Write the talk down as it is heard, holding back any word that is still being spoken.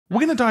We're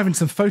going to dive into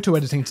some photo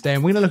editing today,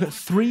 and we're going to look at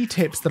 3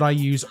 tips that I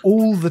use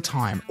all the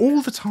time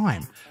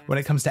when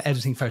it comes to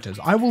editing photos.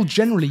 I will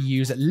generally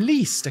use at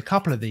least a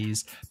couple of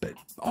these, but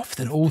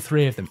often all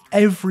 3 of them.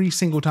 Every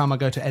single time I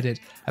go to edit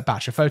a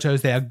batch of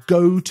photos, they are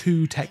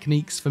go-to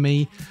techniques for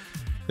me.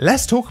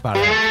 Let's talk about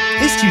it.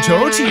 It's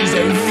Tutorial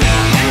Tuesday.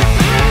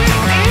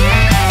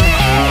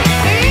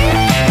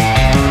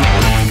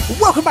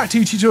 Welcome back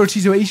to Tutorial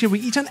Tuesday,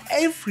 where each and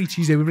every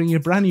Tuesday we bring you a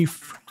brand new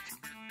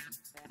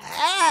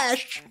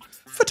fresh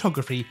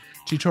photography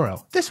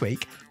tutorial. This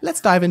week,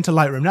 let's dive into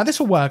Lightroom. Now this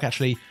will work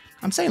actually,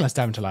 I'm saying let's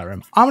dive into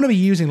Lightroom. I'm going to be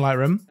using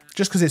Lightroom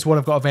just because it's what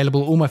I've got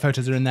available. All my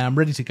photos are in there, I'm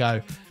ready to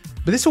go.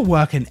 But this will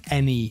work in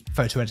any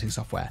photo editing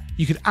software.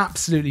 You could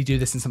absolutely do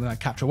this in something like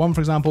Capture One,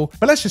 for example.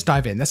 But let's just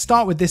dive in. Let's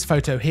start with this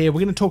photo here. We're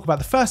going to talk about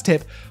the first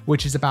tip,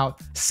 which is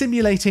about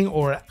simulating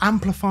or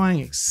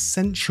amplifying,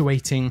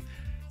 accentuating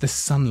the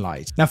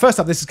sunlight. Now, first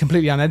up, this is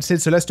completely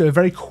unedited, so let's do a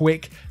very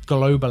quick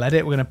global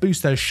edit. We're going to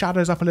boost those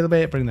shadows up a little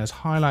bit, bring those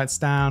highlights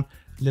down,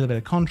 a little bit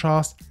of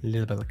contrast, a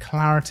little bit of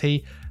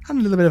clarity, and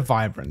a little bit of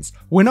vibrance.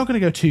 We're not going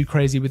to go too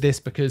crazy with this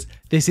because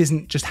this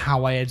isn't just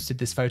how I edited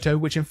this photo,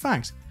 which in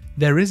fact,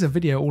 there is a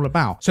video all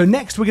about. So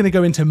next we're going to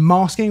go into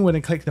masking. We're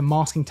going to click the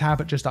masking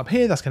tab just up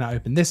here. That's going to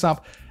open this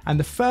up. And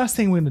the first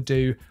thing we're going to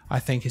do, I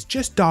think, is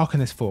just darken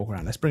this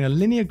foreground. Let's bring a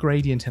linear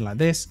gradient in like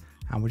this,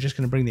 and we're just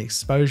going to bring the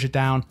exposure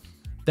down.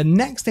 The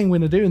next thing we're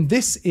going to do, and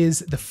this is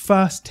the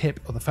first tip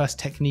or the first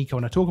technique I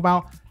want to talk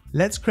about,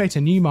 let's create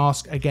a new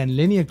mask. Again,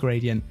 linear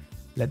gradient.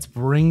 Let's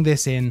bring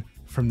this in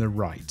from the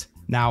right.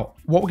 Now,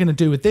 what we're going to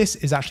do with this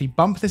is actually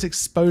bump this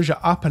exposure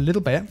up a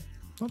little bit,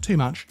 not too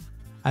much,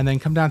 and then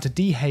come down to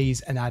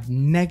dehaze and add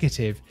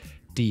negative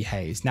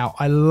dehaze. Now,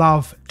 I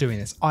love doing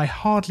this. I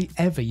hardly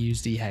ever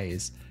use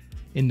dehaze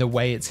in the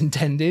way it's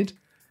intended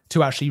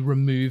to actually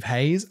remove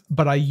haze,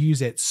 but I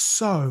use it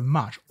so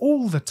much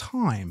all the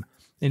time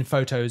in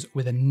photos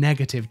with a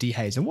negative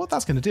dehaze. And what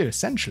that's going to do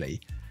essentially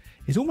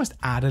is almost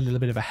add a little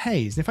bit of a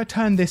haze. And if I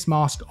turn this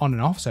mask on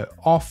and off, so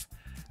off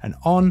and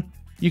on,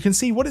 you can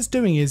see what it's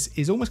doing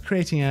is almost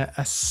creating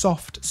a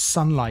soft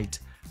sunlight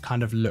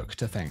kind of look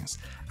to things.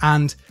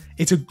 And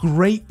it's a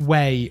great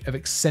way of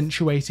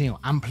accentuating or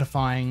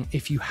amplifying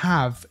if you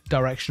have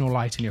directional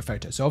light in your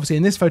photo. So obviously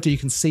in this photo, you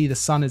can see the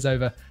sun is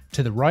over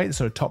to the right,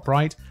 sort of top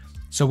right.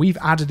 So we've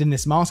added in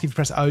this mask. If you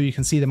press O, you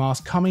can see the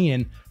mask coming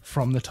in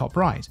from the top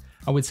right.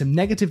 And with some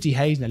negative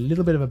dehaze and a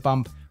little bit of a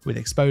bump with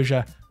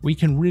exposure, we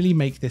can really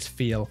make this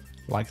feel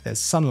like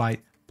there's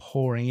sunlight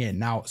pouring in.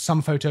 Now,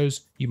 some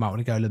photos, you might want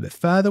to go a little bit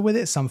further with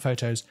it. Some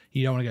photos,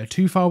 you don't want to go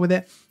too far with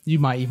it. You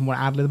might even want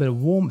to add a little bit of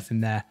warmth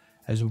in there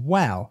as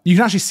well. You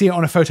can actually see it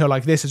on a photo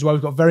like this as well.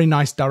 We've got very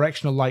nice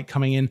directional light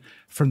coming in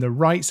from the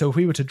right. So if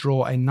we were to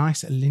draw a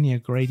nice linear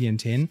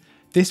gradient in,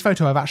 this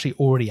photo, I've actually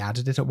already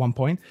added it at one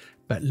point,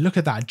 but look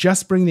at that.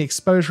 Just bring the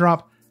exposure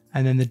up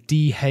and then the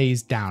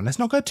dehaze down. Let's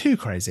not go too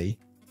crazy.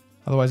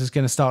 Otherwise, it's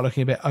going to start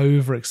looking a bit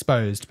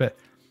overexposed. But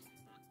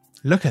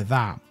look at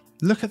that.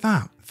 Look at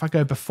that. If I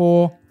go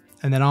before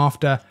and then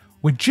after,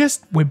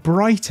 we're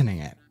brightening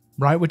it,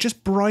 right? We're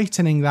just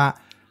brightening that,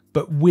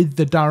 but with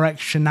the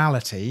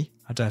directionality,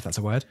 I don't know if that's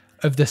a word,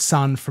 of the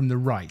sun from the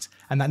right.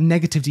 And that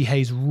negative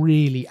dehaze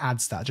really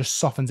adds that, just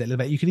softens it a little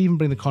bit. You could even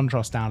bring the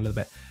contrast down a little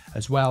bit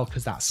as well,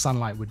 because that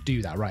sunlight would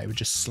do that, right? It would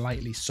just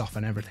slightly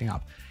soften everything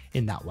up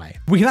in that way.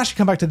 We can actually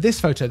come back to this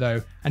photo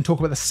though and talk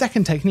about the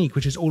second technique,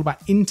 which is all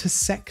about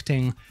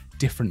intersecting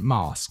different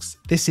masks.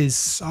 This is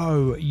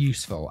so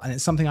useful, and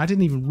it's something I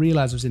didn't even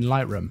realize was in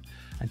Lightroom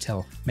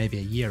until maybe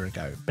a year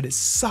ago, but it's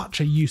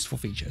such a useful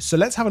feature. So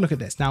let's have a look at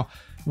this. Now,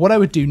 what I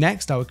would do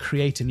next, I would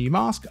create a new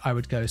mask. I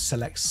would go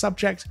select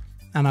subject,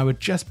 and I would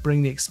just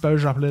bring the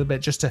exposure up a little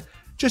bit just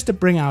to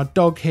bring our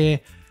dog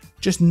here,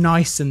 just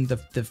nice and the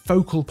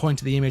focal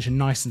point of the image and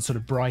nice and sort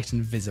of bright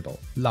and visible.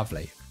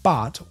 Lovely.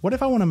 But what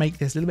if I want to make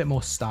this a little bit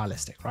more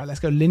stylistic, right?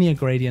 Let's go linear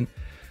gradient.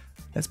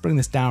 Let's bring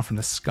this down from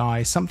the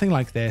sky, something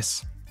like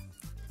this.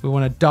 We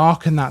want to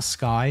darken that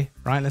sky,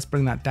 right? Let's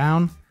bring that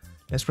down.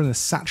 Let's bring the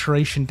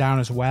saturation down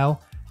as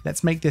well.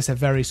 Let's make this a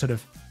very sort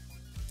of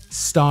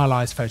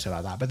stylized photo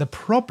like that. But the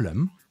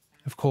problem,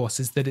 of course,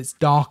 is that it's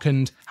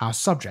darkened our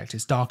subject.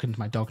 It's darkened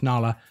my dog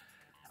Nala.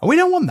 And we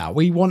don't want that.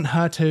 We want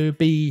her to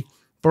be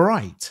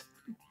bright.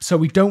 So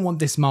we don't want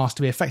this mask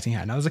to be affecting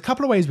her. Now, there's a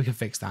couple of ways we can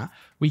fix that.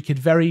 We could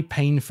very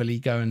painfully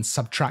go and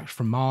subtract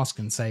from mask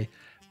and say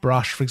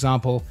brush, for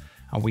example,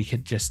 and we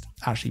could just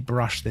actually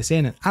brush this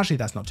in. And actually,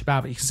 that's not too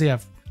bad, but you can see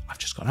I've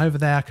just gone over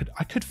there.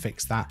 I could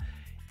fix that.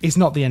 It's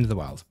not the end of the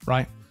world,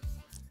 right?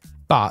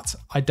 But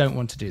I don't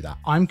want to do that.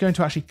 I'm going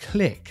to actually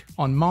click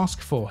on mask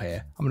 4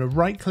 here. I'm going to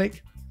right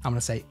click. I'm going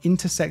to say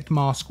intersect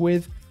mask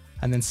with,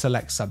 and then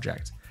select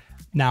subject.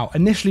 Now,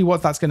 initially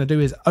what that's going to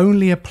do is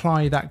only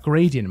apply that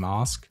gradient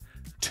mask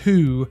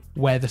to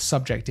where the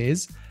subject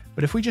is.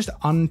 But if we just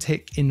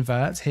untick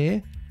invert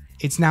here,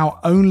 it's now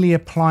only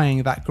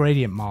applying that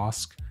gradient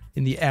mask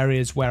in the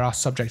areas where our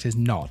subject is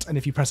not. And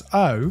if you press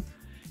O,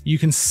 you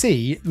can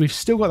see we've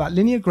still got that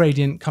linear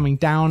gradient coming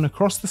down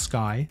across the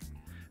sky,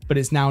 but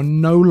it's now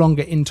no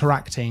longer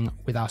interacting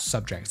with our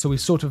subject. So we've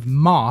sort of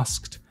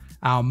masked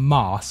our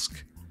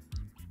mask,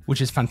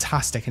 which is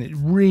fantastic. And it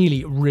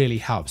really, really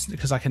helps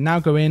because I can now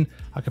go in,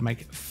 I can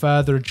make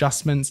further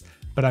adjustments,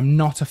 but I'm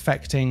not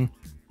affecting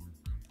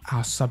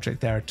our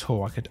subject there at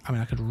all. I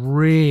could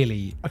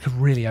really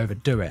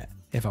overdo it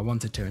if I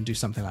wanted to and do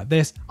something like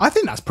this. I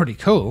think that's pretty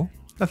cool.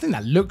 I think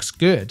that looks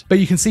good, but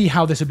you can see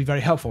how this would be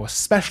very helpful,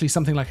 especially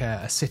something like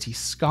a city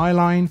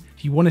skyline.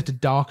 If you wanted to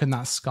darken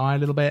that sky a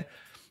little bit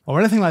or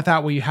anything like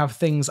that where you have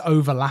things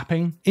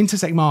overlapping,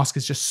 Intersect Mask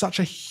is just such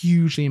a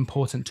hugely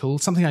important tool,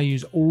 something I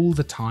use all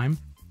the time.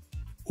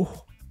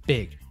 Oh,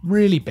 big,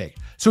 really big.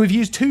 So we've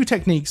used two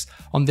techniques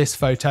on this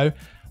photo.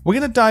 We're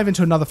going to dive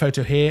into another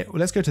photo here. Well,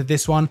 let's go to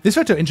this one. This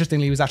photo,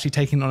 interestingly, was actually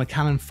taken on a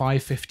Canon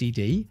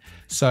 550D,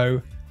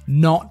 so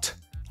not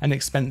an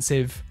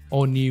expensive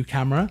or new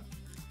camera.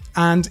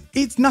 And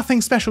it's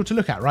nothing special to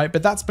look at, right?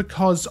 But that's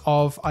because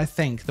of, I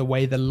think, the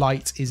way the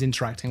light is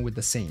interacting with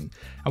the scene.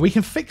 And we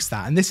can fix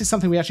that. And this is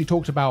something we actually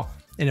talked about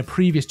in a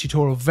previous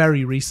tutorial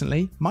very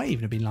recently, might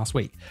even have been last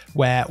week,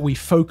 where we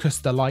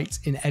focused the light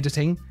in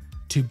editing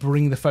to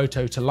bring the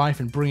photo to life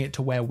and bring it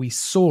to where we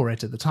saw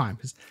it at the time.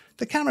 Because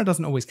the camera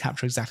doesn't always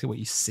capture exactly what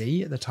you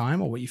see at the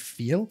time or what you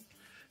feel.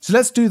 So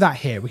let's do that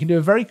here. We can do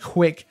a very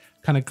quick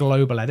kind of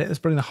global edit. Let's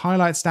bring the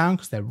highlights down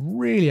because they're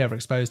really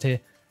overexposed here.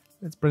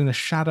 Let's bring the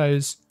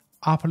shadows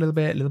up a little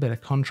bit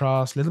of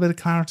contrast, a little bit of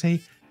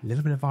clarity, a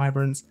little bit of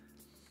vibrance.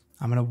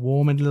 I'm going to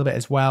warm it a little bit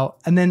as well.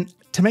 And then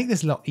to make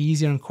this a lot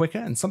easier and quicker,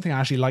 and something I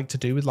actually like to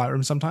do with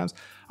Lightroom sometimes,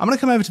 I'm going to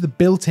come over to the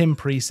built-in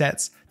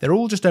presets. They're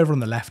all just over on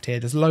the left here.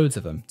 There's loads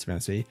of them, to be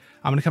honest with you.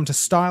 I'm going to come to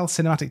Style,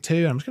 Cinematic 2,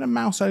 and I'm just going to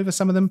mouse over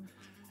some of them.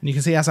 And you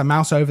can see as I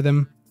mouse over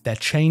them, they're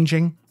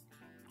changing.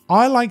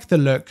 I like the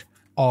look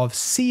of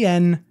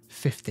CN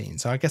 15.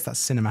 So I guess that's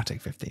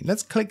Cinematic 15.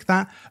 Let's click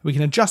that. We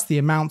can adjust the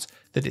amount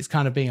that it's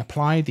kind of being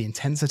applied, the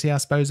intensity, I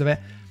suppose, of it.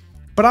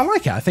 But I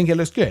like it. I think it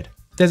looks good.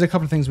 There's a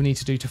couple of things we need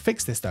to do to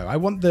fix this, though. I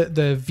want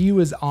the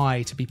viewer's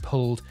eye to be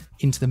pulled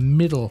into the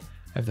middle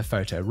of the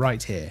photo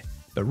right here.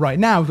 But right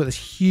now, we've got this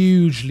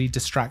hugely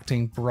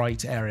distracting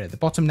bright area at the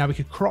bottom. Now we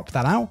could crop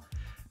that out.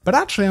 But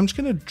actually, I'm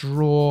just going to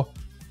draw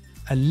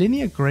a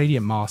linear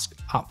gradient mask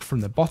up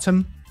from the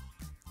bottom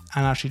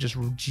and actually just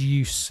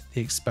reduce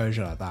the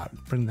exposure like that.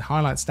 Bring the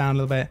highlights down a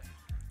little bit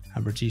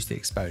and reduce the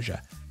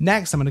exposure.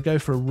 Next, I'm going to go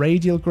for a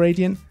radial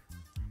gradient.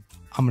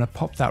 I'm going to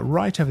pop that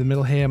right over the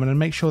middle here. I'm going to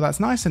make sure that's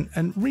nice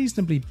and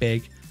reasonably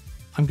big.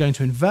 I'm going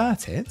to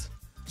invert it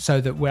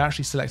so that we're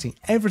actually selecting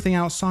everything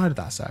outside of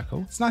that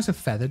circle. It's nice and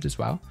feathered as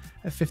well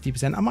at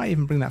 50%. I might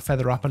even bring that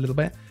feather up a little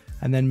bit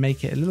and then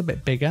make it a little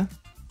bit bigger,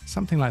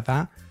 something like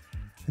that.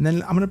 And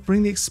then I'm going to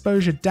bring the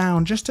exposure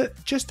down just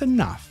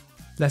enough.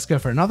 Let's go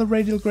for another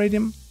radial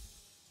gradient.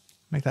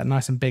 Make that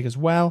nice and big as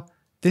well.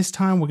 This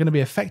time we're going to be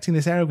affecting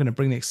this area. We're going to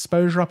bring the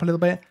exposure up a little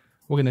bit.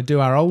 We're going to do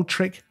our old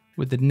trick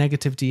with the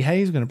negative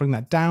dehaze. We're going to bring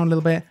that down a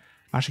little bit.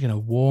 I'm actually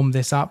going to warm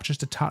this up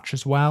just a touch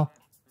as well.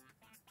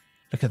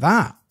 Look at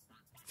that.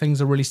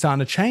 Things are really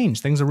starting to change.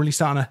 Things are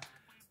starting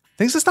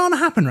to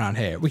happen around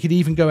here. We could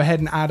even go ahead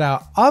and add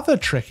our other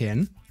trick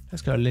in.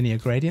 Let's go linear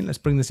gradient. Let's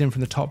bring this in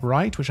from the top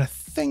right, which I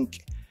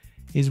think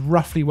is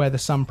roughly where the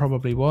sun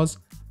probably was.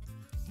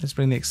 Let's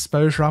bring the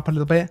exposure up a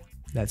little bit.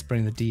 Let's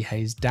bring the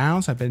dehaze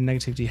down. So a bit of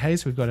negative dehaze.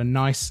 So we've got a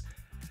nice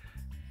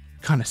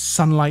kind of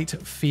sunlight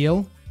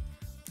feel.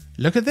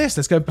 Look at this.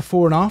 Let's go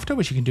before and after,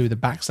 which you can do with the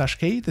backslash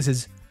key. This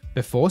is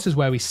before. This is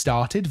where we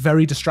started.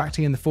 Very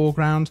distracting in the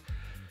foreground.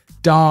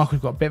 Dark.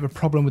 We've got a bit of a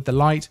problem with the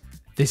light.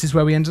 This is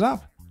where we ended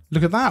up.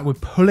 Look at that. We're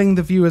pulling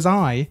the viewer's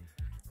eye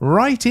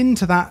right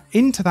into that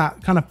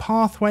kind of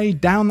pathway,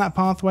 down that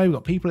pathway. We've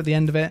got people at the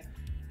end of it.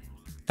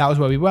 That was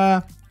where we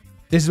were.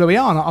 This is where we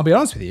are. And I'll be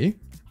honest with you,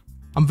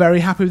 I'm very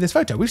happy with this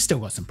photo. We've still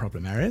got some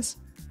problem areas.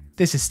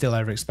 This is still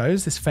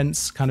overexposed. This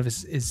fence kind of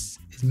is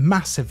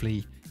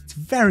massively, it's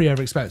very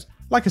overexposed.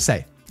 Like I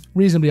say,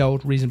 reasonably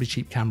old, reasonably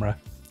cheap camera.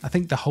 I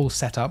think the whole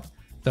setup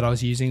that I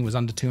was using was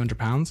under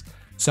 £200.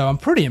 So I'm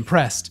pretty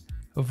impressed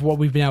of what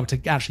we've been able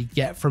to actually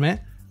get from it,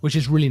 which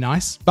is really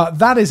nice. But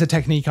that is a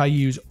technique I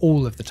use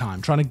all of the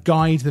time, trying to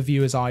guide the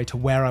viewer's eye to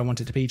where I want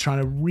it to be,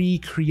 trying to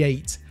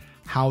recreate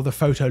how the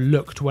photo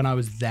looked when I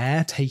was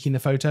there taking the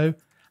photo,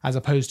 as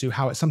opposed to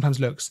how it sometimes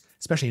looks,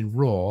 especially in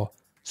RAW,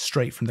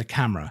 straight from the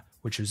camera,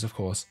 which is, of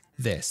course,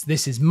 this.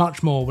 This is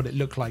much more what it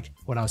looked like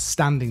when I was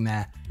standing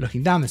there,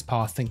 looking down this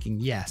path, thinking,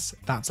 yes,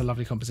 that's a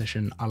lovely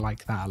composition. I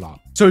like that a lot.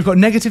 So we've got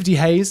negative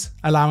dehaze,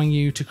 allowing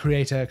you to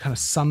create a kind of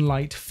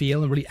sunlight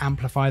feel and really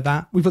amplify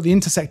that. We've got the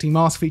intersecting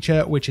mask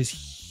feature, which is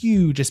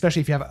huge,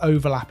 especially if you have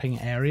overlapping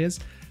areas.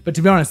 But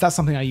to be honest, that's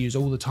something I use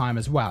all the time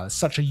as well. It's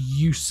such a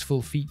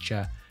useful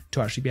feature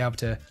to actually be able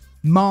to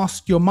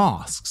mask your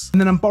masks.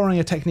 And then I'm borrowing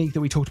a technique that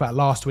we talked about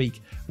last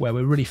week, where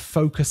we're really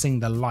focusing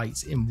the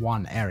light in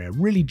one area,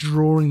 really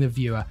drawing the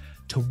viewer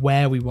to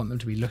where we want them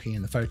to be looking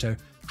in the photo,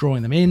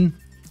 drawing them in,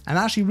 and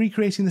actually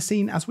recreating the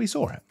scene as we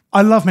saw it.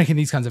 I love making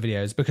these kinds of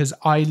videos because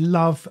I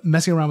love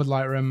messing around with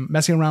Lightroom,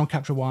 messing around with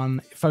Capture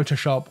One,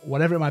 Photoshop,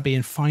 whatever it might be,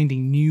 and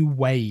finding new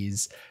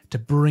ways to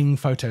bring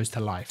photos to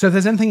life. So if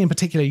there's anything in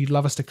particular you'd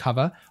love us to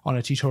cover on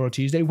a Tutorial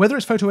Tuesday, whether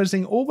it's photo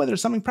editing or whether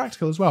it's something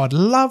practical as well, I'd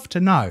love to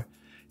know.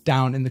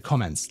 down in the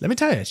comments. Let me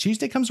tell you,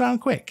 Tuesday comes around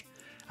quick.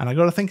 And I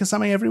got to think of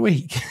something every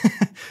week.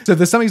 So if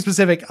there's something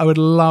specific, I would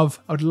love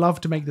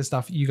to make the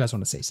stuff you guys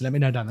want to see. So let me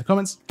know down in the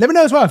comments. Let me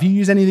know as well if you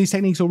use any of these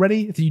techniques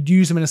already, if you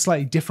use them in a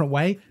slightly different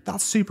way.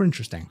 That's super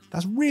interesting.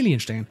 That's really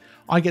interesting.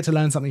 I get to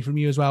learn something from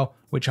you as well,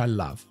 which I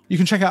love. You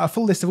can check out a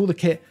full list of all the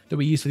kit that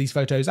we use for these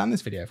photos and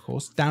this video, of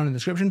course, down in the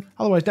description.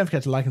 Otherwise, don't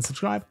forget to like and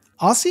subscribe.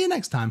 I'll see you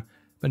next time.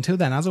 But until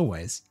then, as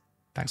always,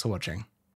 thanks for watching.